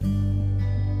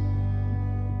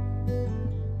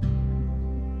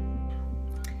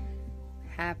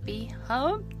Happy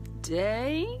hump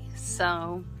day.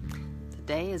 So the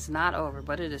day is not over,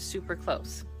 but it is super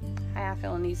close. How I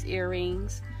feeling these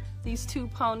earrings, these two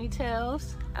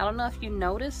ponytails? I don't know if you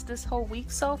noticed this whole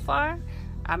week so far,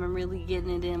 I've been really getting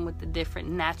it in with the different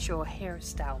natural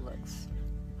hairstyle looks.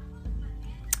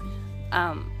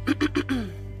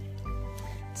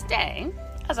 Today,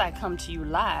 as I come to you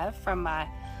live from my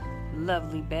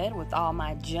lovely bed with all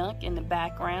my junk in the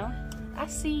background, I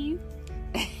see you.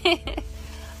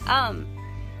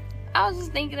 I was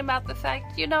just thinking about the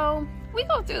fact, we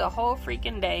go through the whole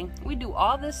freaking day. We do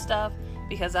all this stuff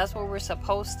because that's what we're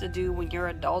supposed to do when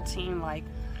you're adulting. Like,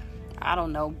 I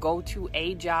don't know, go to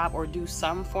a job or do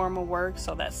some form of work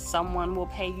so that someone will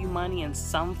pay you money in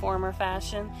some form or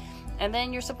fashion. And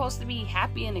then you're supposed to be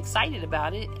happy and excited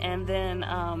about it. And then,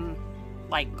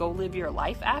 go live your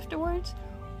life afterwards.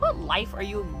 What life are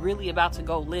you really about to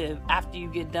go live after you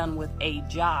get done with a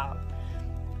job?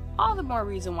 All the more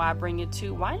reason why I bring it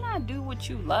to, why not do what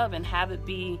you love and have it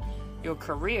be your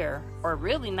career, or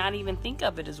really not even think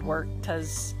of it as work,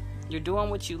 because you're doing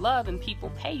what you love and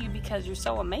people pay you because you're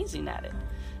so amazing at it.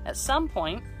 At some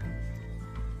point,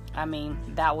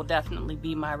 that will definitely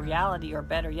be my reality, or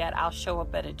better yet, I'll show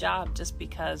up at a job just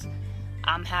because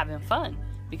I'm having fun,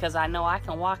 because I know I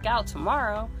can walk out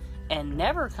tomorrow and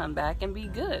never come back and be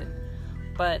good.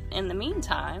 But in the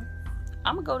meantime,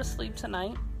 I'm gonna go to sleep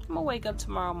tonight. I'm gonna wake up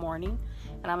tomorrow morning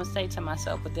and I'm gonna say to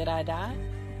myself, but did I die?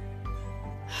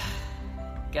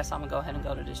 Guess I'm gonna go ahead and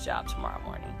go to this job tomorrow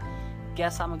morning.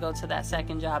 Guess I'm gonna go to that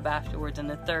second job afterwards, and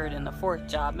the third and the fourth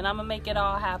job, and I'm gonna make it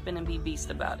all happen and be beast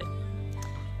about it.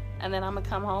 And then I'm gonna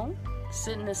come home,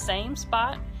 sit in the same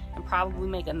spot, and probably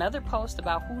make another post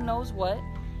about who knows what,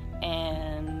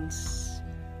 and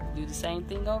do the same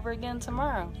thing over again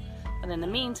tomorrow. But in the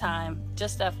meantime,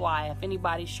 just FYI, if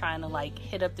anybody's trying to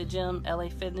hit up the gym, LA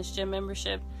Fitness gym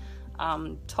membership,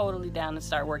 I'm totally down to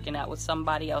start working out with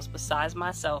somebody else besides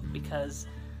myself, because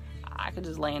I could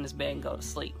just lay in this bed and go to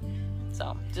sleep.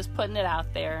 So just putting it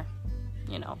out there,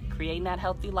 creating that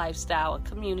healthy lifestyle, a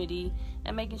community,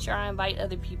 and making sure I invite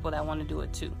other people that want to do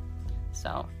it too.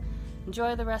 So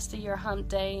enjoy the rest of your hump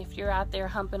day. If you're out there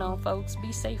humping on folks,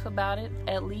 be safe about it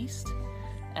at least.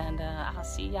 And I'll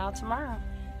see y'all tomorrow.